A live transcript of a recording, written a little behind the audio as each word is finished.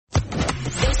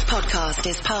podcast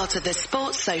is part of the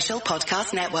Sports Social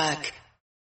Podcast Network.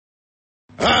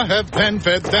 I have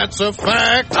PenFed, that's a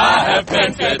fact. I have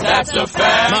PenFed, that's a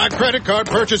fact. My credit card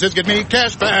purchases give me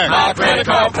cash back. My credit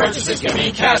card purchases give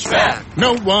me cash back.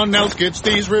 No one else gets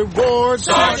these rewards.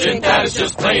 Sergeant, that is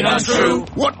just plain untrue.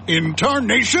 What in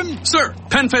tarnation? Sir,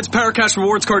 PenFed's Paracash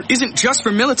Rewards Card isn't just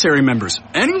for military members.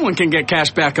 Anyone can get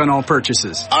cash back on all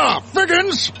purchases. Ah,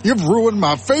 Figgins, you've ruined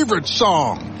my favorite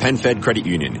song. PenFed Credit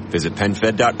Union. Visit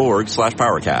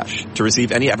PenFed.org/PowerCash. To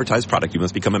receive any advertised product, you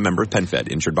must become a member of PenFed,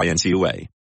 insured by NCUA.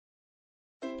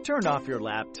 Turn off your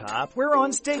laptop. We're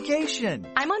on staycation.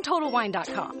 I'm on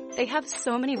TotalWine.com. They have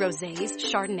so many rosés,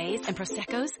 chardonnays, and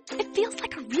proseccos. It feels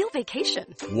like a real vacation.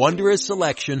 Wondrous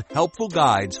selection, helpful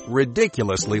guides,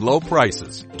 ridiculously low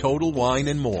prices. Total Wine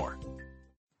and more.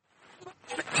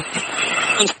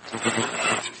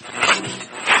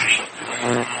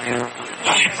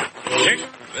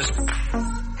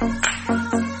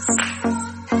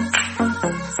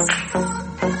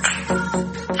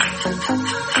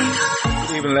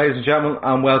 Ladies and gentlemen,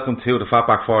 and welcome to the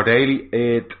Fatback 4 Daily.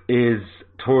 It is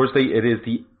Thursday. It is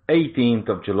the 18th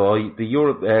of July. The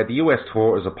US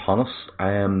tour is upon us.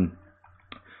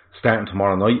 Starting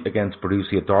tomorrow night against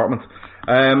Borussia Dortmund.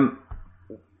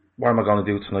 What am I going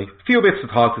to do tonight? A few bits to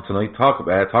talk to tonight. Talk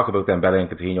about Dembele and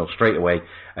Coutinho straight away.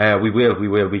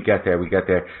 We get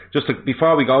there. Just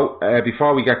before we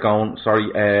get going,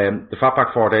 the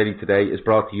Fatback 4 Daily today is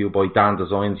brought to you by Dan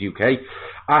Designs UK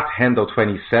at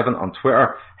Hendo27 on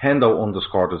Twitter,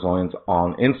 Hendo_designs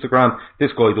on Instagram.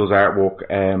 This guy does artwork,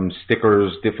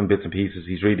 stickers, different bits and pieces.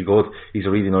 He's really good. He's a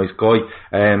really nice guy.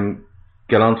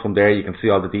 Get on to him there. You can see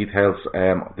all the details.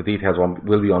 The details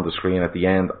will be on the screen at the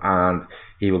end, and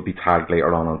he will be tagged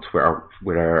later on Twitter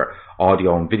with our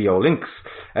audio and video links.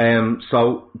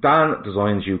 So Dan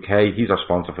Designs UK, he's our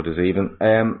sponsor for this evening.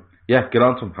 Get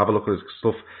on to him, have a look at his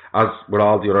stuff. As with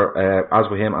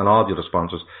him and all the other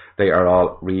sponsors, they are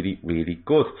all really, really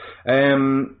good.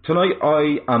 Tonight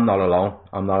I am not alone.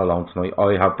 I'm not alone tonight.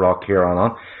 I have brought Kieran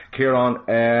on. Kieran,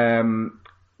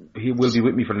 he will be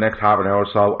with me for the next half an hour or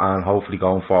so, and hopefully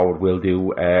going forward we'll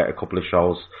do a couple of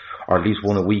shows, or at least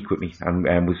one a week with me,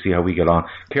 and we'll see how we get on.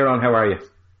 Kieran, how are you?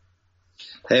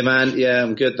 Hey man, yeah,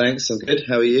 I'm good, thanks. I'm good.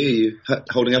 How are you? You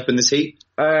holding up in this heat?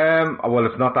 Well,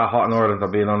 it's not that hot in Ireland,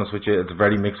 I'm being honest with you. It's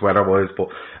very mixed weather-wise, but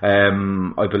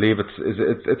I believe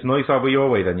it's nice over your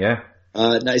way then, yeah?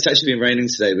 No, it's actually been raining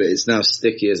today, but it's now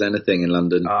sticky as anything in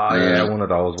London. Yeah, one of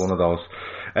those.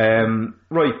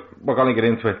 Right, we're going to get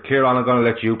into it. Kieran, I'm going to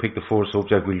let you pick the first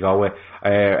subject we'll go with.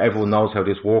 Everyone knows how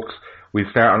this works. We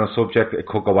start on a subject, it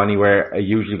could go anywhere, it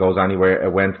usually goes anywhere.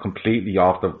 It went completely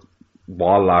off the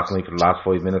wall last night for the last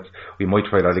 5 minutes. We might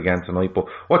try that again tonight, but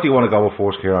what do you want to go with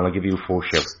first, Kieran? I'll give you first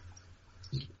shout.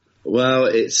 Well,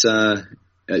 it's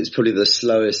probably the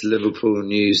slowest Liverpool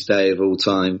news day of all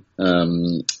time.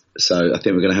 So I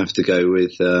think we're going to have to go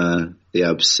with the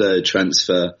absurd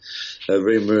transfer, a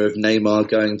rumour of Neymar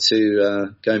going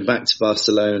back to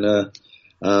Barcelona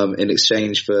in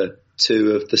exchange for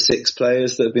two of the six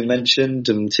players that have been mentioned,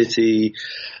 Titi,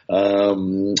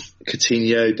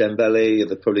 Coutinho,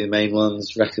 Dembele are probably the main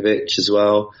ones, Rakovic as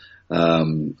well,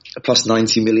 plus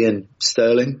 90 million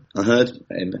sterling, I heard,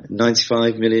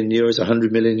 95 million euros,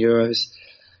 100 million euros,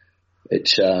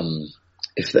 which,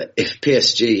 if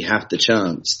PSG have the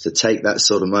chance to take that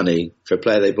sort of money for a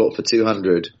player they bought for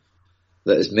 200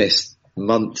 that has missed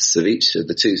months of each of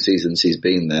the 2 seasons he's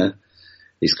been there,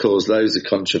 he's caused loads of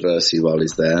controversy while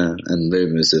he's there and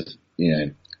rumours of,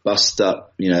 bust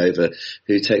up, over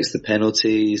who takes the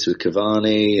penalties with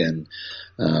Cavani and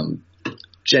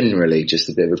generally just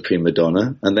a bit of a prima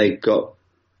donna. And they've got,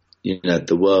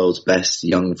 the world's best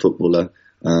young footballer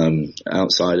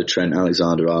outside of Trent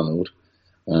Alexander-Arnold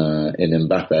in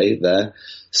Mbappe there.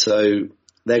 So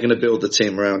they're going to build the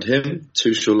team around him.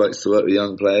 Tuchel likes to work with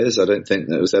young players. I don't think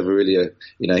that was ever really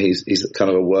he's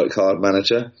kind of a work hard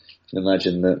manager. You can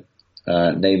imagine that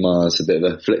Neymar's a bit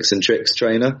of a flicks and tricks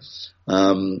trainer.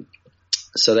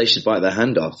 So they should bite their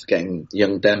hand off getting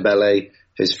young Dembele,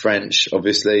 who's French,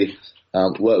 obviously,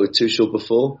 worked with Tuchel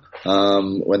before,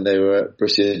 when they were at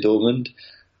Borussia Dortmund.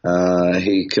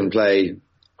 He can play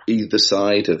either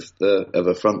side of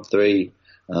a front three,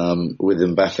 with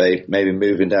Mbappe maybe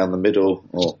moving down the middle,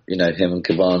 or, him and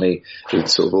Cavani would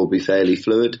sort of all be fairly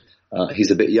fluid.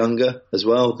 He's a bit younger as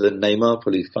well than Neymar,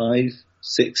 probably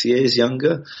 5-6 years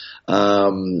younger.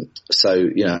 So,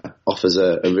 offers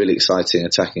a really exciting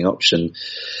attacking option.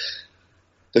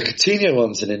 The Coutinho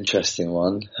one's an interesting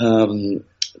one,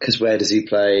 because where does he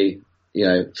play,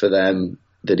 for them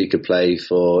that he could play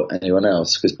for anyone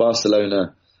else? Because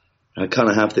Barcelona I kind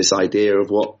of have this idea of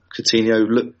what Coutinho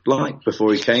looked like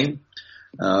before he came.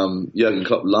 Jurgen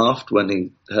Klopp laughed when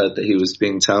he heard that he was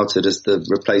being touted as the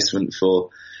replacement for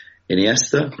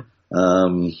Iniesta.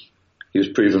 He was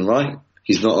proven right.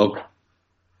 He's not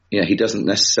he doesn't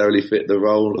necessarily fit the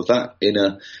role of that in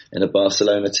a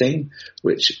Barcelona team,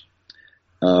 which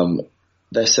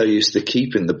they're so used to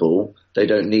keeping the ball, they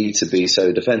don't need to be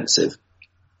so defensive.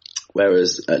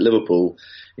 Whereas at Liverpool,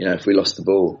 if we lost the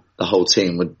ball, the whole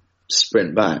team would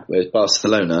sprint back. Whereas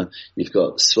Barcelona, you've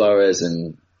got Suarez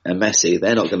and Messi,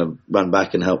 they're not going to run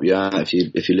back and help you out if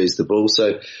you lose the ball.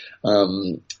 So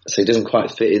he doesn't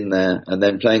quite fit in there. And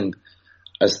then playing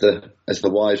as the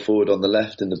wide forward on the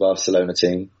left in the Barcelona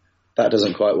team, that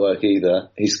doesn't quite work either.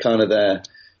 He's kind of there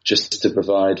just to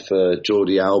provide for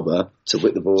Jordi Alba to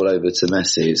whip the ball over to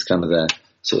Messi. It's kind of their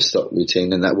sort of stock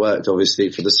routine, and that worked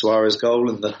obviously for the Suarez goal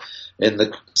in the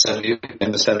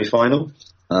semi-final.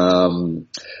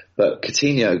 But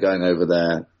Coutinho going over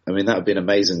there, I mean, that would be an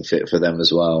amazing fit for them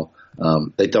as well.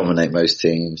 They dominate most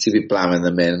teams. He'd be blamming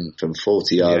them in from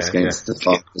 40 yards against the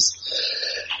Farmers.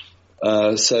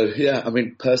 I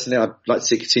mean, personally, I'd like to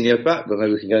see Coutinho back, but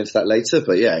maybe we can go into that later.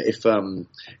 But yeah, if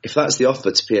that's the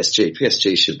offer to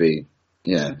PSG should be,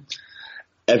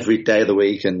 every day of the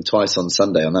week and twice on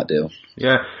Sunday on that deal.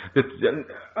 Yeah, listen,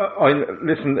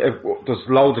 there's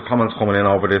loads of comments coming in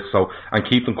over this, and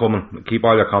keep them coming. Keep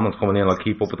all your comments coming in. I'll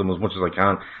keep up with them as much as I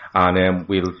can, and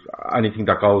anything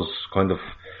that goes kind of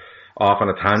off on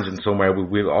a tangent somewhere,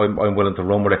 I'm willing to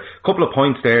run with it. A couple of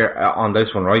points there on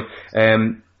this one, right?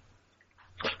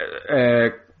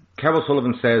 Kev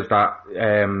O'Sullivan says that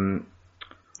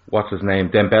what's his name,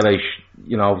 Dembele,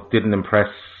 didn't impress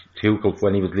Tuchel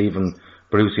when he was leaving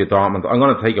Borussia Dortmund. I'm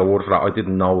going to take your word for that. I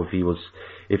didn't know if he was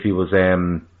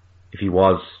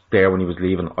there when he was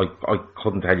leaving. I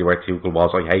couldn't tell you where Tuchel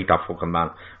was. I hate that fucking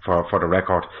man for the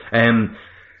record.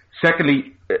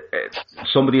 Secondly,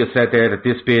 somebody has said there that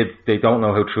this bid, they don't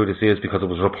know how true this is because it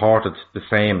was reported the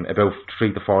same about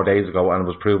 3 to 4 days ago and it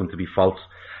was proven to be false.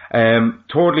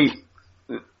 Thirdly,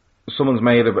 someone's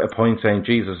made a point saying,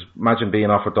 Jesus, imagine being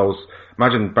offered those.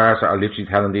 Imagine Barca are literally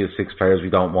telling these 6 players we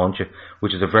don't want you,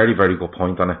 which is a very, very good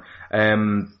point on it.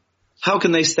 How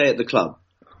can they stay at the club?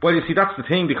 Well, you see, that's the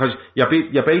thing, because you're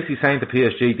basically saying to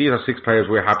PSG, these are 6 players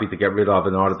we're happy to get rid of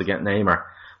in order to get Neymar.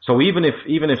 So even if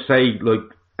say,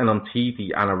 like, an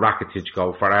Umtiti and a Rakitic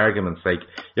go, for argument's sake,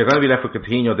 you're going to be left with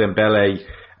Coutinho, Dembele,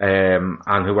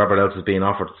 and whoever else is being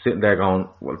offered, sitting there going,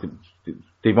 well,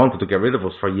 they wanted to get rid of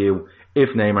us for you if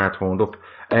Neymar turned up.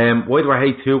 Why do I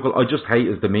hate Tuchel? I just hate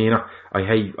his demeanour. I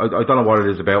don't know what it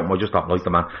is about him. I just don't like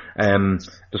the man.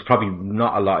 There's probably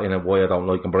not a lot in it why I don't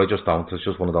like him, but I just don't. It's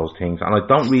just one of those things. And I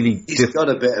don't really...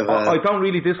 I don't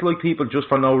really dislike people just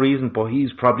for no reason, but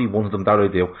he's probably one of them that I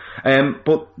do.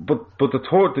 But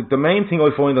the main thing I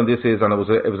find on this is, and it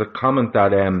was a comment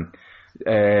that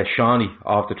Shawnee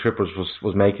of the Trippers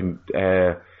was making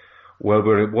while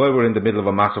we're in the middle of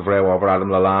a massive row over Adam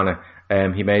Lallana.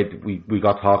 We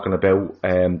got talking about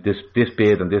this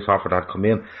bid and this offer that had come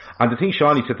in, and the thing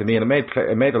Shawnee said to me, and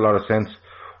it made a lot of sense.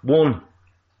 One,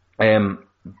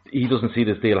 he doesn't see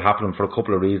this deal happening for a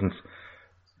couple of reasons.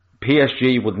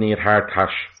 PSG would need hard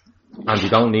cash, and they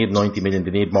don't need 90 million;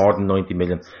 they need more than 90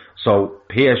 million. So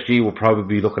PSG will probably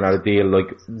be looking at a deal like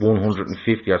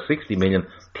 150 or 60 million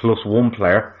plus one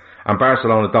player, and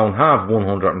Barcelona don't have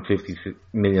 150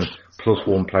 million plus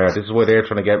one player. This is why they're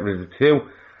trying to get rid of the 2.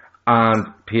 And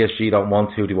PSG don't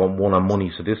want 2; they want 1 on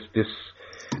money. So this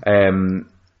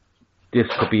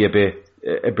could be a bit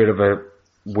of a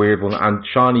weird one. And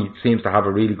Shawnee seems to have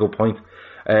a really good point.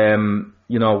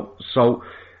 So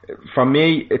for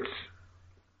me,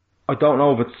 I don't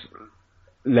know if it's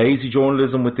lazy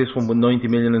journalism with this one with 90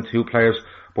 million and 2 players,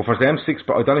 but for them 6,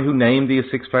 I don't know who named these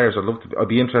 6 players. I'd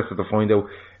be interested to find out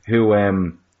who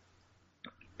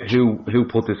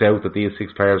put this out, that these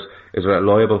 6 players is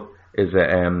reliable. Is it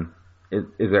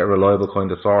a reliable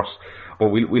kind of source? But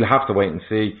we'll have to wait and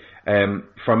see.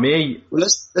 For me,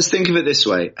 let's think of it this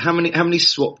way: how many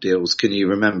swap deals can you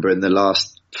remember in the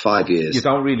last 5 years? You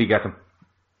don't really get them.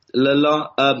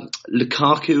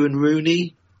 Lukaku and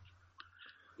Rooney.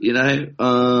 There's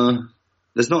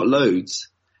not loads.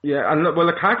 Yeah, and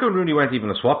Lukaku and Rooney weren't even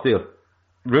a swap deal.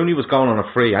 Rooney was going on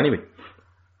a free anyway.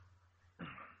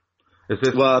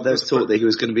 There's talk that he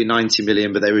was going to be 90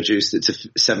 million, but they reduced it to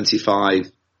 75.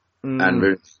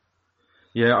 And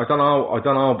yeah, I don't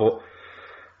know, but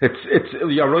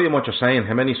you're right in what you're saying.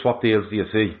 How many swap deals do you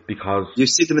see? Because you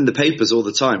see them in the papers all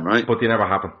the time, right? But they never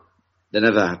happen. They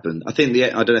never happen. I think I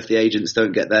don't know if the agents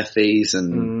don't get their fees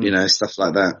and stuff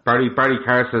like that. Barry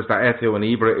Carr says that Eto'o and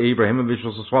Ibrahimovic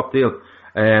was a swap deal.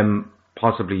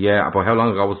 Possibly, yeah. But how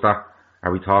long ago was that?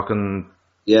 Are we talking?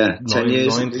 Yeah, 10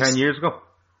 years. 10 years ago,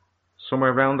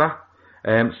 somewhere around that.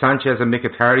 Sanchez and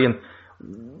Mkhitaryan,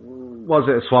 was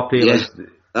it a swap deal? Yeah,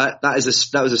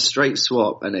 that was a straight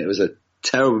swap, and it was a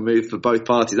terrible move for both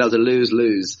parties. That was a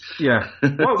lose-lose. Yeah.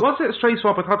 Was it a straight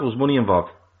swap? I thought there was money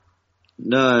involved.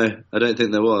 No, I don't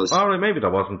think there was. All right, maybe there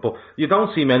wasn't, but you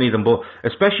don't see many of them. But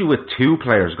especially with two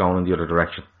players going in the other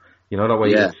direction, you know that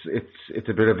way. Yeah. It's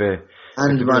a bit of a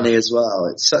money as well.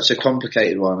 It's such a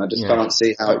complicated one. I just can't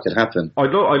see how it could happen. I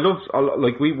love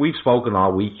like we've spoken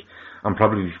all week, and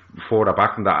probably before that,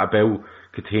 back in that, about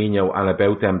Coutinho and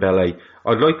about Dembele.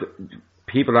 I'd like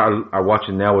people that are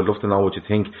watching now. I'd love to know what you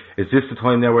think. Is this the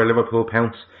time now where Liverpool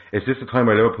pounce? Is this the time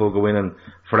where Liverpool go in and,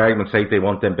 for argument's sake, they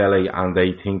want Dembele and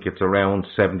they think it's around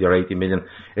 70 or 80 million?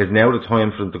 Is now the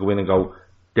time for them to go in and go,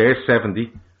 there's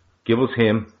 70, give us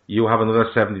him, you have another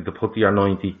 70 to put to your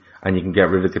 90, and you can get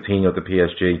rid of Coutinho at the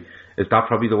PSG? Is that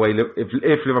probably the way,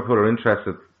 if Liverpool are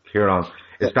interested, Kieran,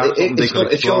 is that something they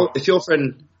could explore?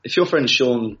 If your friend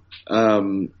Sean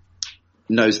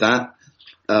knows that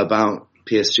about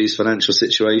PSG's financial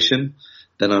situation,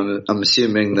 then I'm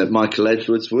assuming that Michael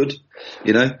Edwards would,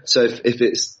 you know. So if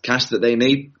it's cash that they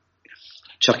need,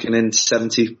 chucking in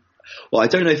 70. Well, I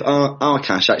don't know if our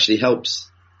cash actually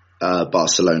helps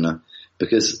Barcelona,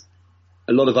 because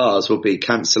a lot of ours will be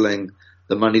cancelling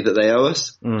the money that they owe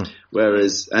us,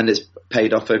 whereas, and it's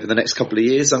paid off over the next couple of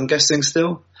years, I'm guessing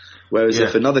still. Whereas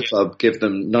if another club give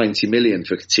them 90 million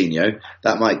for Coutinho,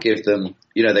 that might give them,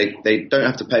 you know, they don't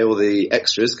have to pay all the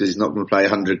extras because he's not going to play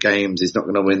 100 games, he's not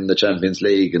going to win the Champions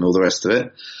League and all the rest of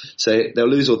it. So they'll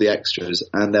lose all the extras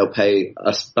and they'll pay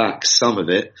us back some of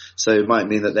it. So it might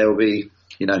mean that there will be,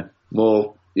 you know,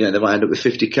 more, you know, they might end up with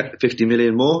 50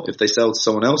 million more if they sell to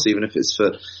someone else, even if it's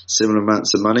for similar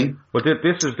amounts of money. Well,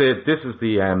 this is the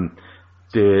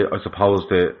I suppose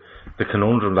the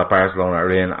conundrum that Barcelona are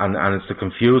in, and it's the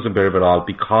confusing bit of it all,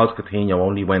 because Coutinho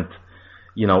only went,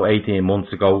 you know, 18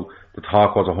 months ago. The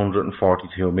talk was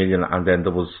 142 million, and then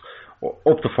there was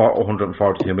up to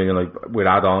 142 million, like, with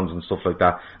add-ons and stuff like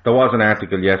that. There was an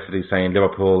article yesterday saying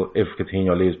Liverpool, if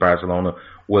Coutinho leaves Barcelona,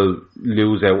 will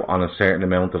lose out on a certain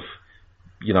amount of,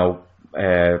 you know,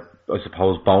 I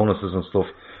suppose bonuses and stuff.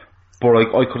 But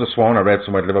I could have sworn I read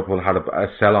somewhere that Liverpool had a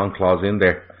sell-on clause in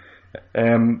there.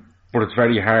 But it's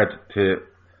very hard for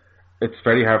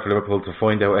Liverpool to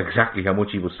find out exactly how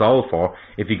much he was sold for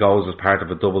if he goes as part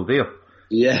of a double deal.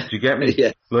 Yeah. Do you get me?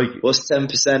 Yeah. Like, what's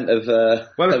 10% of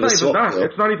well, it's of not a even that. deal?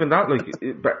 It's not even that.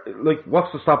 Like,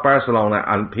 what's to stop Barcelona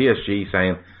and PSG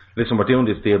saying, listen, we're doing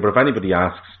this deal, but if anybody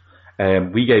asks,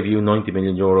 we gave you 90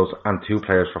 million euros and 2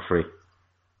 players for free.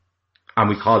 And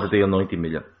we called the deal 90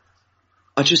 million.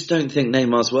 I just don't think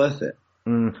Neymar's worth it.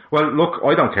 Well, look,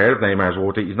 I don't care if Neymar's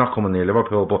worth it. He's not coming near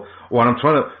Liverpool. But what I'm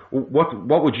trying to,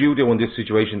 what would you do in this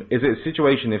situation? Is it a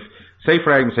situation if, say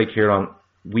for argument's sake, Kieran,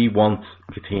 we want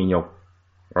Coutinho,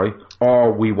 right,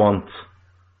 or we want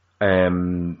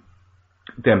Dembele?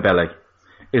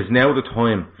 Is now the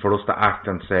time for us to act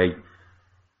and say,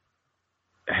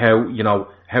 how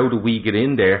do we get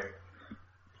in there,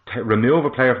 remove a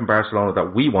player from Barcelona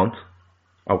that we want,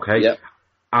 okay,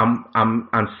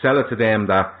 and sell it to them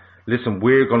that, listen,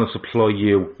 we're going to supply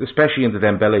you, especially in the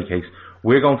Dembele case,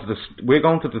 we're going to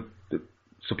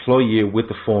supply you with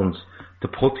the funds to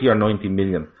put to your 90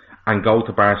 million and go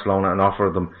to Barcelona and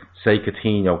offer them, say,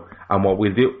 Coutinho, and what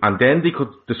we'll do, and then they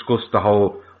could discuss the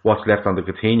whole what's left on the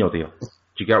Coutinho deal.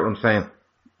 Do you get what I'm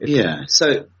saying?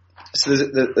 So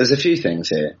there's a few things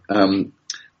here.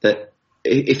 That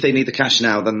if they need the cash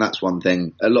now, then that's one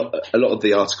thing. A lot of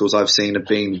the articles I've seen have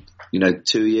been,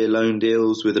 2-year loan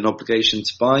deals with an obligation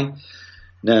to buy.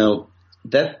 Now,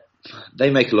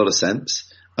 they make a lot of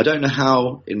sense. I don't know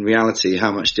how, in reality,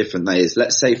 how much different that is.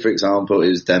 Let's say, for example, it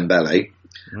was Dembele,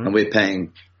 and we're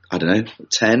paying,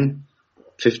 10,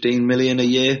 15 million a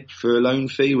year for a loan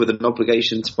fee with an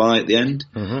obligation to buy at the end.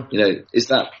 Is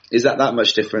that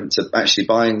much different to actually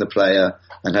buying the player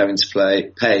and having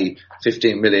to pay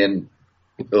 15 million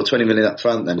or 20 million up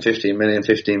front, then 15 million?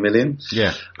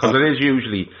 Yeah, because it is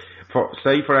usually,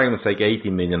 for argument's sake, 80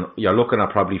 million, you're looking at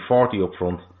probably 40 up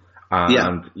front,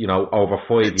 and, over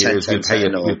 5 years, we'll pay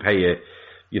you,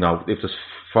 if there's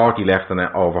 40 left in it,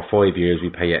 over 5 years, we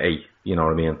pay you 8, you know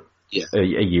what I mean? Yeah. A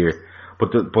year.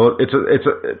 But the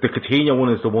Coutinho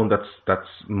one is the one that's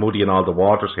muddying all the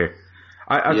waters here.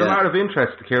 As a matter of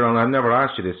interest, Kieran, I've never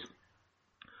asked you this.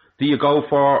 Do you go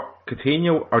for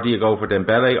Coutinho or do you go for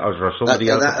Dembele, or is there somebody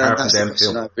else apart from them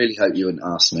too? I really hope you wouldn't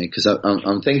ask me, because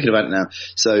I'm thinking about it now.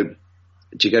 So,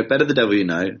 do you go better the devil you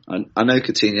know? I know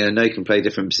Coutinho. I know he can play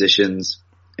different positions.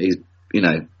 He's,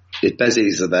 if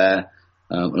Bezies are there,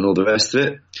 and all the rest of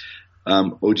it?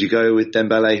 Or do you go with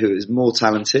Dembele, who is more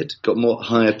talented, got more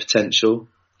higher potential,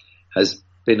 has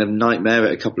been a nightmare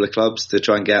at a couple of clubs to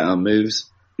try and get out moves,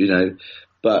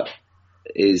 but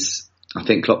I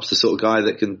think Klopp's the sort of guy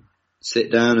that can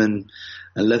sit down and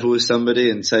level with somebody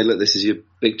and say, look, this is your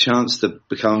big chance to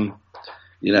become,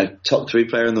 top 3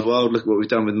 player in the world. Look at what we've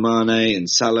done with Mane and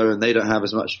Salah, and they don't have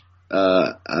as much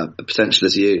potential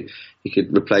as you. You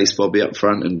could replace Bobby up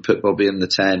front and put Bobby in the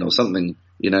 10 or something,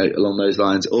 along those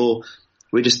lines. Or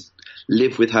we just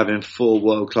live with having 4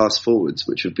 world-class forwards,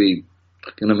 which would be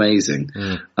fucking amazing.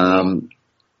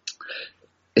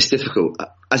 It's difficult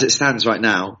as it stands right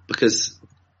now because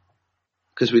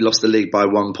we lost the league by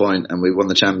 1 point and we won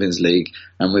the Champions League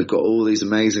and we've got all these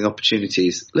amazing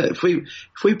opportunities. Look, if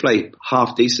we play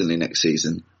half decently next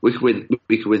season, we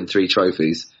could win 3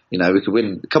 trophies. We could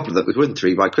win a couple of them. We could win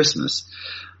 3 by Christmas.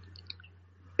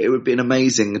 It would be an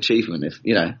amazing achievement if,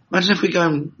 imagine if we go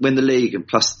and win the league and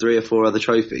plus 3 or 4 other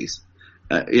trophies.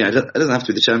 It doesn't have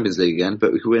to be the Champions League again,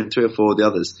 but we could win 3 or 4 of the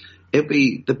others. It'd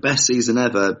be the best season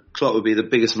ever. Klopp would be the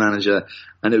biggest manager,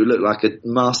 and it would look like a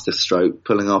masterstroke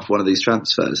pulling off one of these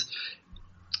transfers.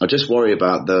 I just worry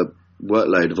about the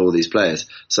workload of all these players.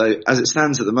 So as it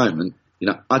stands at the moment,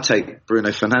 I'd take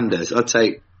Bruno Fernandes.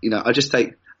 I just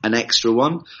take an extra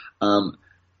one.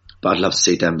 But I'd love to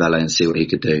see Dembele and see what he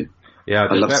could do. Yeah,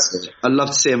 I'd love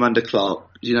to see him under Klopp.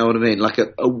 Do you know what I mean? Like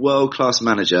a world-class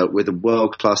manager with a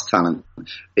world-class talent.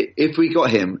 If we got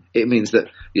him, it means that,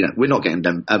 we're not getting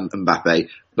Mbappe,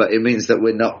 but it means that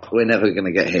we're never going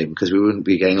to get him because we wouldn't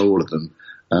be getting all of them,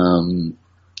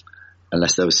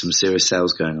 unless there was some serious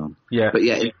sales going on. Yeah. But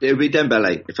yeah, it would be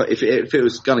Dembele. If it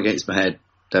was gun against my head,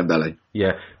 Dembele.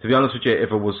 Yeah. To be honest with you,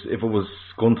 if it was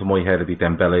gun to my head, it'd be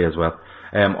Dembele as well.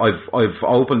 I've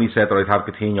openly said that I'd have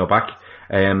Coutinho back.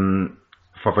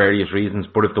 For various reasons,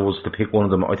 but if there was to pick one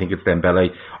of them, I think it's Dembele.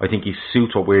 I think he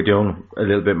suits what we're doing a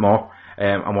little bit more.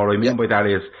 And what I mean by that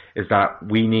is that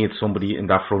we need somebody in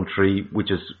that front 3,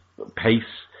 which is pace,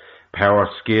 power,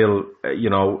 skill,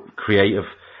 creative,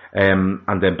 and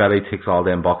Dembele ticks all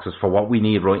them boxes for what we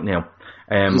need right now.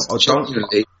 He's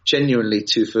genuinely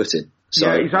 2-footed. So,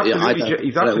 yeah, he's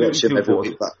absolutely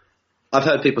two-footed. I've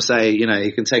heard people say,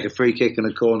 you can take a free kick in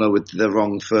a corner with the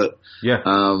wrong foot. Yeah.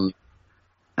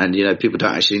 And, people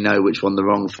don't actually know which one the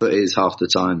wrong foot is half the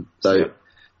time. So,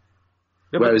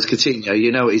 whereas Coutinho,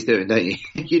 you know what he's doing, don't you?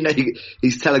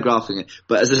 He's telegraphing it.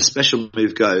 But as a special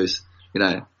move goes,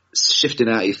 shifting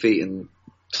out your feet and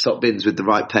stop bins with the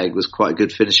right peg was quite a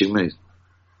good finishing move.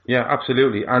 Yeah,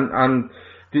 absolutely. And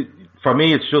for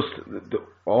me, it's just,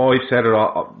 I've said it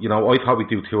all, I thought we'd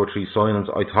do 2 or 3 signings.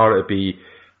 I thought it'd be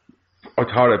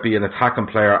an attacking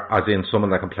player, as in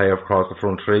someone that can play across the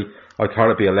front 3. I thought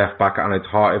it'd be a left back, and I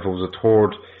thought if it was a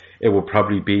third, it would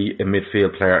probably be a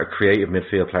midfield player, a creative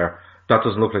midfield player. That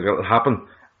doesn't look like it'll happen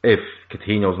if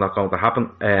Coutinho's not going to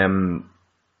happen.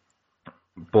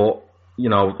 But,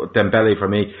 Dembele for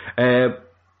me.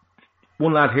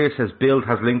 One lad here says Bild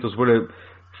has linked us with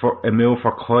for a move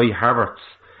for Kai Havertz.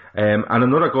 And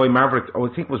another guy, Maverick, I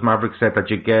think it was Maverick, said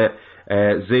that you get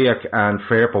Ziyech and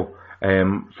Firpo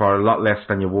for a lot less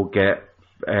than you would get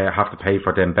have to pay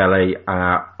for Dembele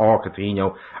or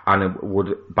Coutinho, and it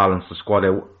would balance the squad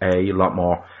out a lot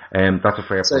more. That's a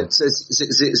fair point. So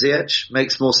Ziyech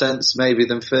makes more sense maybe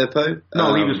than Firpo? No,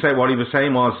 what he was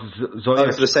saying was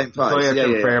Ziyech, for the same price. Ziyech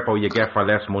and Firpo you get for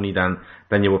less money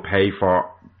than you would pay for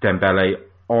Dembele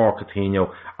or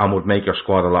Coutinho, and would make your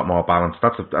squad a lot more balanced.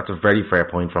 That's a very fair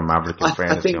point from Maverick.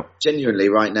 I think genuinely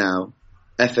right now,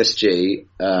 FSG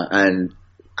and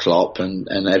Klopp and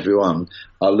everyone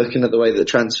are looking at the way that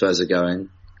transfers are going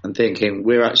and thinking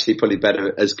we're actually probably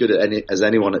as good as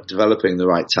anyone at developing the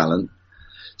right talent.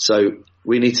 So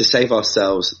we need to save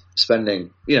ourselves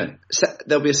spending,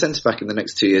 there'll be a centre back in the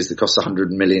next 2 years that costs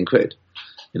 100 million quid.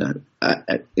 Harry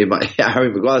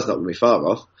Maguire's not going to be far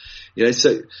off.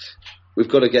 So we've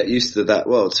got to get used to that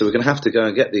world. So we're going to have to go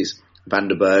and get these Van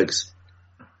der Bergs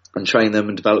and train them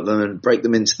and develop them and break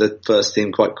them into the first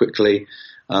team quite quickly.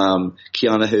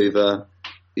 Keanu Hoover,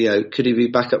 could he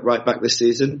be right back this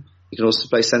season? He can also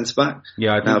play centre back.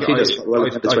 Yeah, I think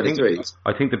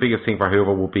I think the biggest thing for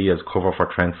Hoover will be as cover for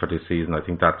Trent for this season. I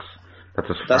think that's as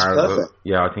far as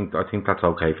I think that's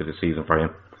okay for the season for him.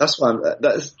 That's why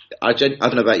I don't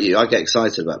know about you. I get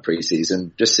excited about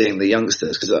pre-season just seeing the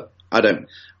youngsters because I don't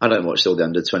watch all the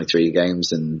under 23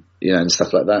 games and and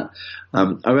stuff like that.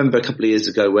 I remember a couple of years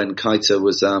ago when Keita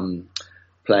was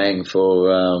playing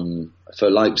for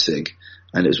Leipzig,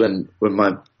 and it was when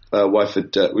my wife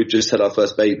we just had our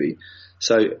first baby.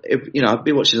 So, I'd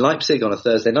be watching Leipzig on a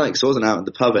Thursday night because I wasn't out in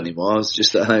the pub anymore. I was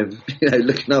just at home,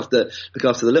 looking after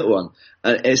the little one.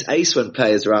 And it's ace when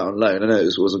players are out on loan. I know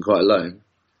it wasn't quite a loan.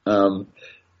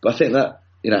 But I think that,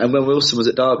 and when Wilson was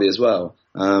at Derby as well,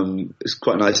 it's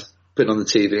quite nice putting on the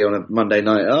TV on a Monday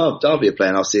night. Oh, Derby are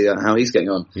playing. I'll see how he's getting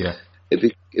on. Yeah.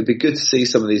 It'd be good to see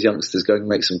some of these youngsters go and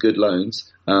make some good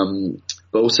loans.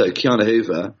 But also Keanu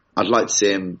Hoover, I'd like to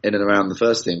see him in and around the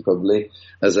first team probably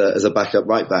as a backup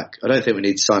right back. I don't think we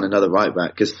need to sign another right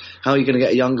back because how are you going to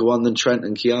get a younger one than Trent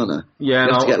and Keanu? Yeah,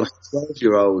 you have to get like a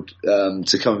 12-year-old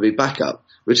to come and be backup.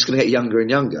 We're just going to get younger and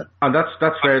younger. And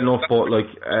that's fair enough, but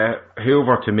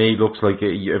Hoover to me looks like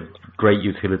a great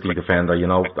utility defender,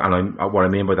 and what I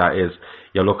mean by that is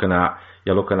you're looking at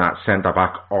centre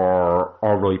back or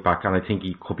right back, and I think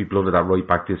he could be blooded at right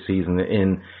back this season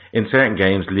in certain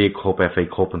games, League Cup, FA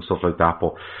Cup and stuff like that.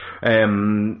 But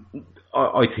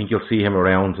I think you'll see him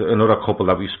around. Another couple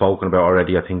that we've spoken about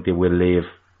already, I think they will leave.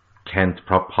 Kent,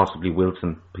 possibly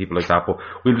Wilson, people like that. But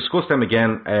we'll discuss them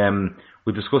again.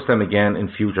 In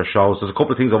future shows. There's a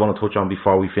couple of things I want to touch on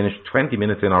before we finish. 20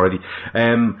 minutes in already.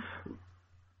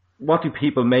 What do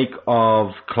people make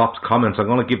of Klopp's comments? I'm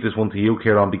going to give this one to you,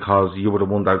 Kieran, because you were the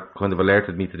one that kind of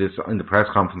alerted me to this in the press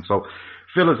conference. So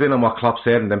fill us in on what Klopp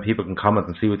said, and then people can comment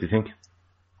and see what you think.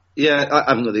 Yeah, I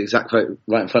haven't got the exact quote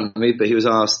right in front of me, but he was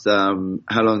asked,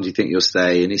 how long do you think you'll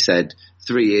stay? And he said,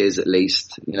 3 years at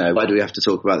least. Why do we have to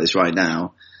talk about this right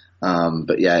now?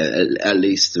 But yeah, at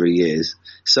least 3 years.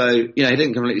 So, he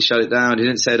didn't completely shut it down. He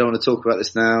didn't say, I don't want to talk about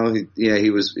this now. He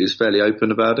was fairly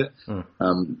open about it.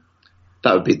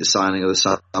 That would be the signing of the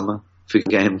summer if we can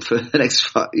get him for the next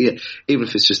 5 years, even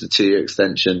if it's just a 2-year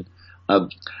extension. I've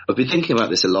been thinking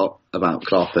about this a lot about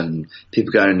Klopp, and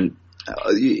people going,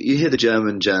 you hear the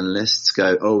German journalists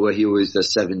go, oh, well, he always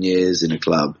does 7 years in a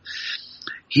club.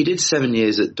 He did 7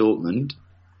 years at Dortmund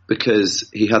because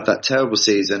he had that terrible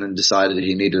season and decided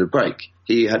he needed a break.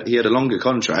 He had a longer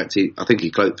contract. I think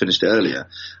he finished it earlier.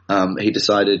 He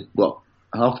decided,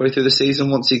 halfway through the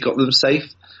season, once he got them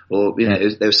safe, or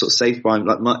they were sort of safe by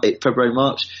February,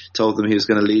 March, told them he was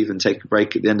going to leave and take a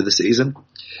break at the end of the season.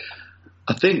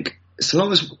 I think so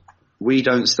long as we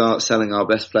don't start selling our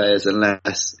best players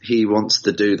unless he wants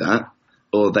to do that,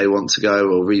 or they want to go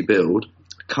or rebuild,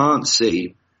 I can't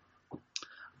see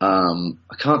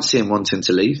him wanting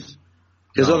to leave,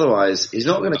 because otherwise he's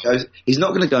not going to go. He's not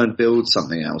going to go and build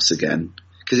something else again.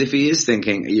 Because if he is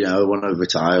thinking, I want to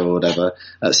retire or whatever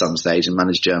at some stage and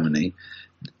manage Germany,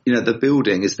 the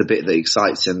building is the bit that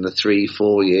excites him. The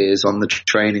 3-4 years on the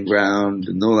training ground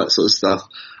and all that sort of stuff.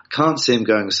 I can't see him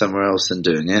going somewhere else and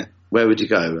doing it. Where would you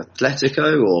go?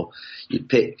 Atletico, or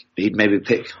he'd maybe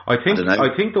pick. I think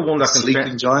the one that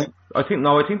Sleeping Giant. I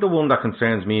think the one that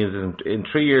concerns me is in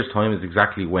 3 years' time is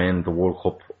exactly when the World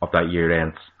Cup of that year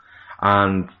ends,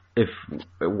 and if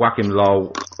Joachim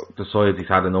Low decides he's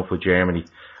had enough with Germany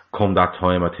come that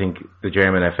time, I think the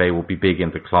German FA will be big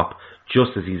into Klopp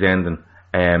just as he's ending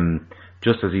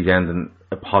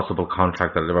a possible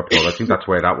contract at Liverpool. I think that's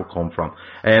where that will come from.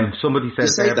 Somebody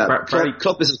says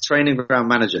Klopp is a training ground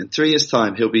manager. In 3 years'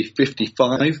 time, he'll be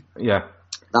 55. Yeah,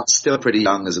 that's still pretty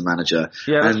young as a manager.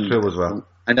 Yeah, that's true as well.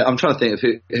 And I'm trying to think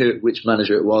of which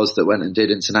manager it was that went and did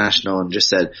international and just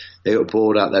said they got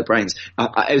bored out their brains.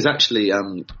 It was actually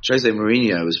Jose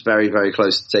Mourinho was very, very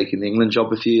close to taking the England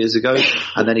job a few years ago,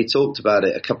 and then he talked about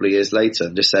it a couple of years later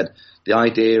and just said the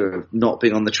idea of not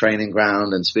being on the training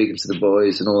ground and speaking to the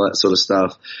boys and all that sort of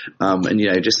stuff,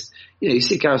 you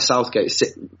see Gareth Southgate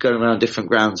going around different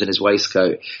grounds in his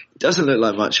waistcoat. It doesn't look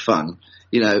like much fun.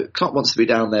 Klopp wants to be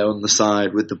down there on the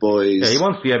side with the boys. Yeah, he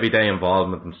wants the everyday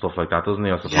involvement and stuff like that, doesn't he,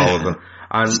 I suppose? Yeah.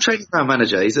 And he's a training ground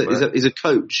manager. He's a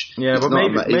coach. Yeah, but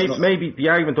maybe the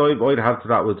argument I'd have to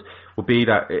that would be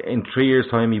that in 3 years'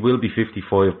 time he will be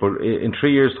 55, but in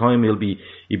 3 years' time he'll be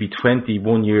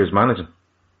 21 years managing.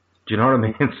 Do you know what I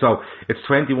mean? So it's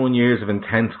 21 years of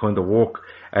intense kind of work,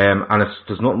 and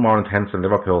there's nothing more intense than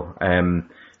Liverpool.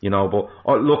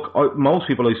 But most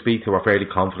people I speak to are fairly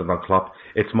confident on Klopp.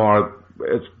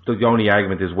 The only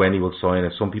argument is when he will sign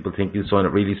it. Some people think he'll sign it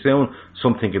really soon.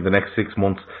 Some think in the next 6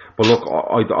 months. But look,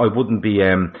 I wouldn't be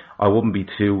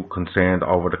too concerned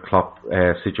over the Klopp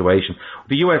situation.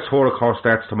 The US tour, of course,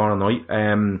 starts tomorrow night.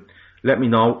 Let me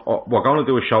know. We're going to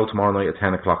do a show tomorrow night at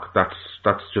 10 o'clock. That's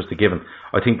just a given.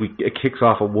 I think it kicks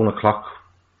off at 1 o'clock.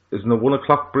 Isn't it 1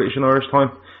 o'clock British and Irish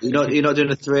time? You're not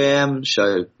doing a 3 a.m.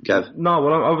 show, Gav? No,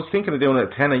 well, I was thinking of doing it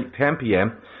at 10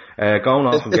 p.m. going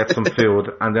off and get some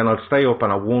food, and then I'll stay up,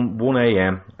 and at 1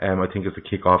 a.m. I think is the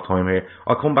kick-off time here.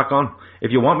 I'll come back on.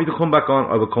 If you want me to come back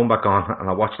on, I will come back on, and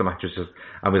I'll watch the matches,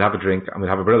 and we'll have a drink, and we'll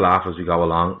have a bit of laugh as we go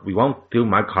along. We won't do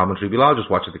mad commentary. We'll all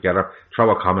just watch it together, throw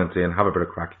our comments in, have a bit of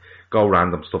crack, go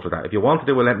random, stuff like that. If you want to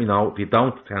do it, let me know. If you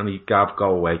don't, tell me, Gav,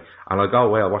 go away. And I'll go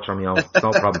away, I'll watch on my own. It's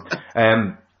no problem.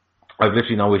 I've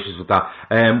literally no issues with that.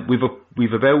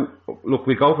 We've about, look,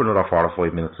 we'll go for another 4 or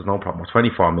 5 minutes, there's no problem. We're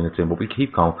 24 minutes in, but we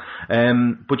keep going.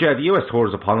 But yeah, the US Tour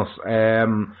is upon us.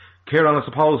 Kieran, I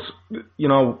suppose, you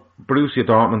know, Borussia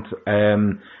Dortmund,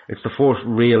 it's the first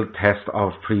real test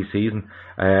of pre-season.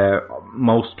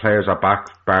 Most players are back,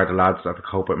 bar the lads at the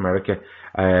Copa America,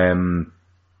 and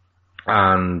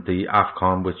the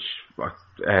AFCON, which,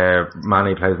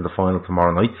 Mane plays in the final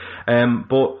tomorrow night.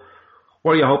 But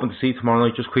what are you hoping to see tomorrow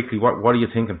night? Just quickly, what are you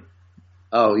thinking?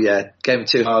 Oh yeah, game of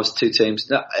two halves, two teams.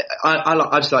 No,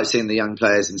 I just like seeing the young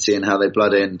players and seeing how they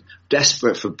blood in.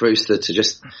 Desperate for Brewster to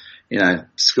just, you know,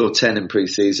 score 10 in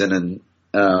pre-season,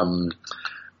 and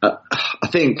I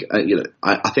think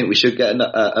I think we should get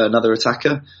another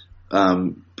attacker.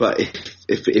 But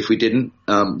if we didn't,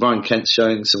 Ryan Kent's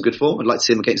showing some good form. I'd like to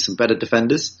see him against some better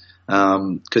defenders,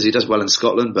 because he does well in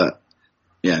Scotland, but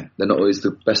yeah, they're not always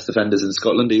the best defenders in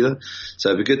Scotland either. So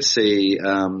it'd be good to see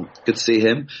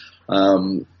him.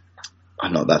 I'm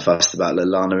not that fussed about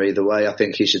Lallana either way. I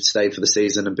think he should stay for the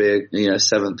season and be a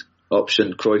seventh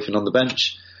option, Cruyffen on the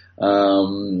bench.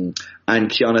 And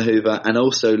Keanu Hoover and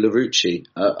also Larouci.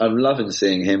 I'm loving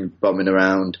seeing him bombing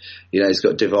around. You know, he's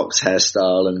got Divok's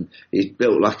hairstyle and he's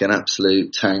built like an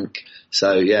absolute tank.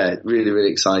 So yeah, really,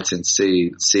 really exciting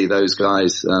to see those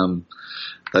guys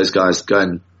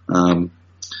going.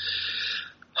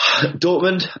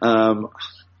 Dortmund,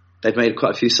 they've made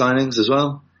quite a few signings as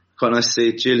well. Quite nice to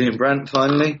see Julian Brandt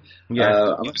finally.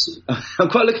 Yeah. I'm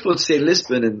quite looking forward to seeing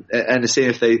Lisbon and seeing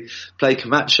if they play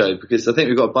Camacho, because I think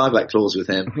we've got a buyback clause with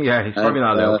him. Yeah, he's probably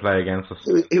not allowed to play against us.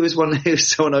 He was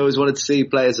someone I always wanted to see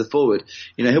play as a forward.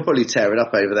 You know, he'll probably tear it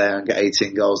up over there and get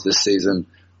 18 goals this season.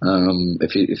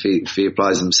 If he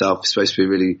applies himself. He's supposed to be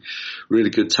really, really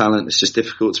good talent. It's just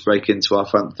difficult to break into our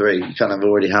front three. You kind of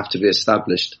already have to be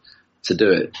established to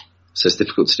do it. So it's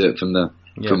difficult to do it from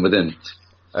within.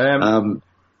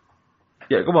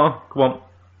 Yeah, go on.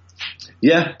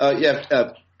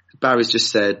 Barry's just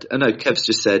said, Kev's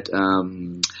just said,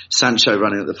 Sancho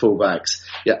running at the fullbacks.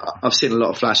 Yeah, I've seen a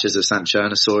lot of flashes of Sancho,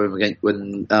 and I saw him again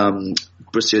when,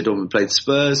 Borussia Dortmund played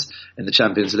Spurs in the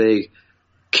Champions League.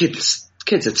 Kid's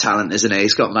a talent, isn't he?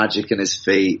 He's got magic in his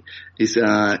feet. He's,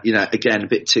 again, a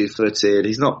bit two-footed.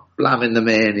 He's not blamming them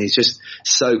in. He's just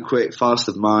so quick, fast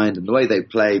of mind. And the way they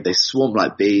play, they swarm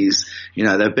like bees. You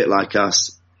know, they're a bit like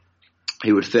us.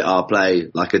 He would fit our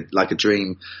play like a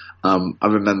dream. I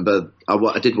remember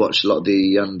I did watch a lot of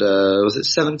the under, was it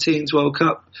 17s World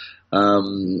Cup,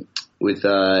 with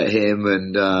him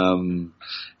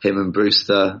and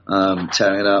Brewster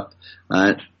tearing it up,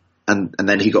 and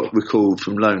then he got recalled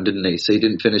from loan, didn't he? So he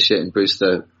didn't finish it, and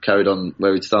Brewster carried on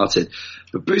where he'd started.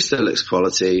 But Brewster looks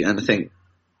quality, and I think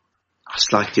I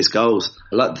just like his goals.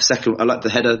 I like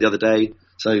the header the other day.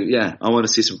 So yeah, I want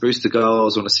to see some Brewster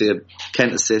goals. I want to see a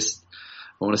Kent assist.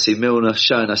 I want to see Milner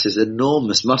showing us his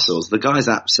enormous muscles. The guy's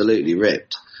absolutely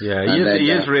ripped. Yeah, he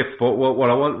is ripped, but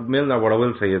what I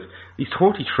will say is, he's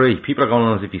 33. People are going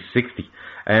on as if he's 60.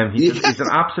 He's an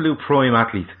absolute prime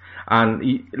athlete. And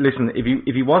listen,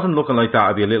 if he wasn't looking like that,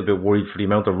 I'd be a little bit worried for the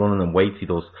amount of running and weights he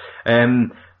does.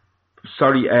 What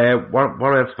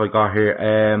else have I got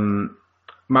here?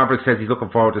 Maverick says he's looking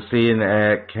forward to seeing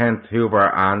Kent, Hoover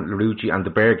and Larouci and De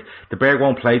Berg. De Berg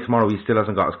won't play tomorrow. He still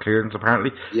hasn't got his clearance,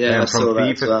 apparently. Yeah, from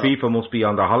FIFA. Well. FIFA must be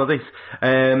on their holidays.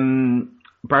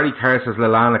 Barry Carr says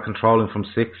Lallana controlling from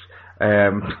 6.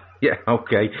 Yeah,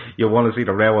 okay. You want to see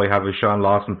the row I had with Sean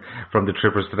Lawson from the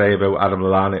Trippers today about Adam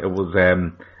Lallana. It was,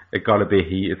 it got a bit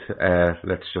heated,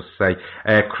 let's just say.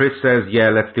 Chris says,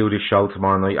 yeah, let's do this show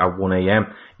tomorrow night at 1 a.m.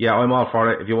 Yeah, I'm all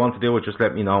for it. If you want to do it, just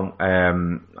let me know,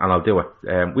 and I'll do it.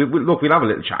 We'll have a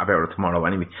little chat about it tomorrow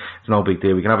anyway. It's no big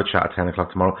deal. We can have a chat at 10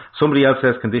 o'clock tomorrow. Somebody else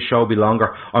says, can this show be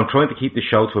longer? I'm trying to keep the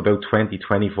show to about 20,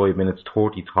 25 minutes,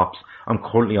 30 tops. I'm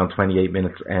currently on 28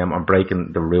 minutes. I'm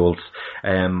breaking the rules.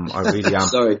 I really am.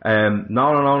 Sorry.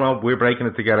 No. We're breaking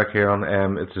it together,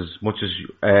 Kieran. It's as much as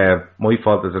my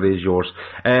fault as it is yours.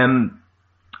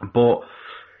 But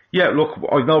yeah, look,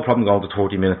 I've no problem going to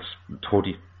 30 minutes.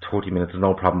 30 minutes is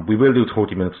no problem. We will do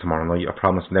 30 minutes tomorrow night, I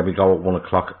promise. And then we go at 1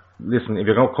 o'clock listen, if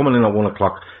you're coming in at 1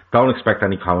 o'clock, don't expect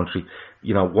any commentary.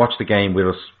 You know, watch the game with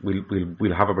us.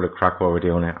 We'll have a bit of crack while we're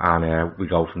doing it, and we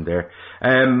go from there.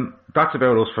 That's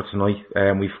about us for tonight.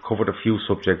 We've covered a few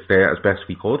subjects there as best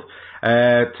we could.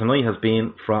 Tonight has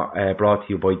been brought to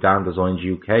you by Dan Designs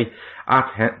UK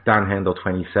at Dan Hendo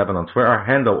 27 on Twitter,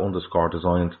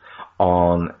 Hendo_designs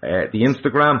on the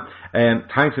Instagram.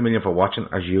 Thanks a million for watching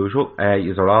as usual.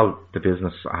 Yous are all the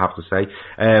business, I have to say.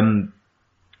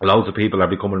 Loads of people are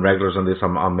becoming regulars on this.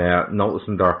 I'm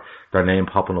noticing their name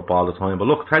popping up all the time. But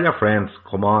look, tell your friends,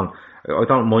 come on. I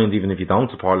don't mind even if you don't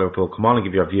support Liverpool. Come on and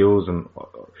give your views. And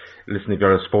listen, if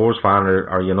you're a Spurs fan or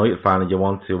a United fan and you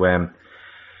want to,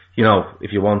 you know,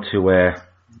 if you want to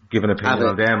give an opinion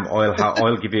on them,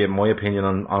 I'll give you my opinion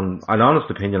on an honest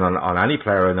opinion on any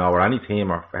player I know or any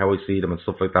team or how I see them and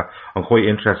stuff like that. I'm quite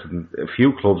interested in a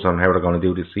few clubs on how they're going to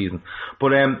do this season.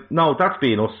 But no, that's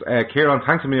been us. Kieran,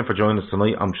 thanks a million for joining us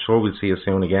tonight. I'm sure we'll see you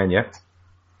soon again, yeah?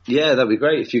 Yeah, that'd be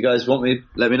great. If you guys want me,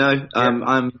 let me know.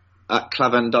 I'm at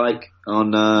Clavan Dyke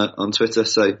on Twitter,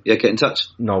 so yeah, get in touch.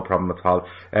 No problem at all.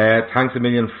 Thanks a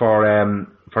million for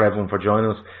everyone for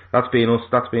joining us. That's been us.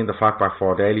 That's been the Fatback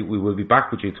 4 Daily. We will be back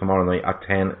with you tomorrow night at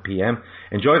 10 p.m.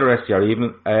 Enjoy the rest of your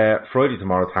evening. Friday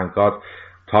tomorrow, thank God.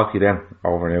 Talk to you then.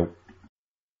 Over now.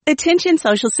 Attention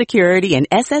Social Security and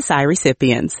SSI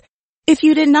recipients. If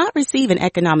you did not receive an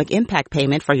economic impact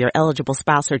payment for your eligible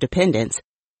spouse or dependents,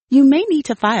 you may need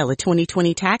to file a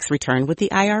 2020 tax return with the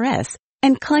IRS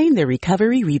and claim the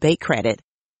recovery rebate credit.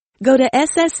 Go to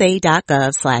ssa.gov/EIP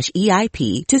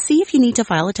to see if you need to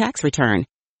file a tax return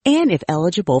and if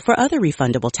eligible for other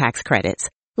refundable tax credits,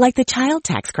 like the child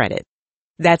tax credit.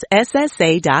 That's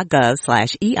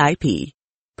ssa.gov/EIP.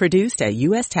 Produced at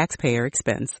U.S. taxpayer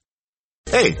expense.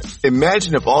 Hey,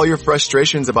 imagine if all your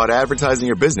frustrations about advertising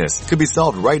your business could be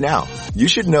solved right now. You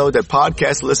should know that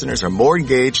podcast listeners are more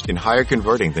engaged and higher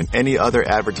converting than any other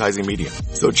advertising medium.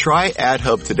 So try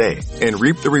AdHub today and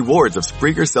reap the rewards of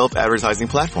Spreaker's self-advertising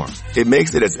platform. It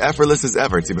makes it as effortless as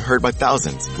ever to be heard by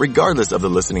thousands, regardless of the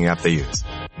listening app they use.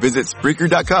 Visit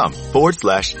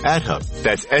Spreaker.com/AdHub.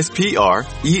 That's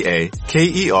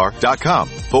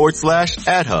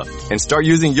SPREAKER.com/AdHub and start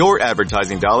using your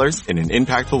advertising dollars in an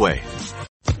impactful way.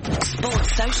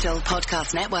 Sports Social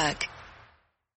Podcast Network.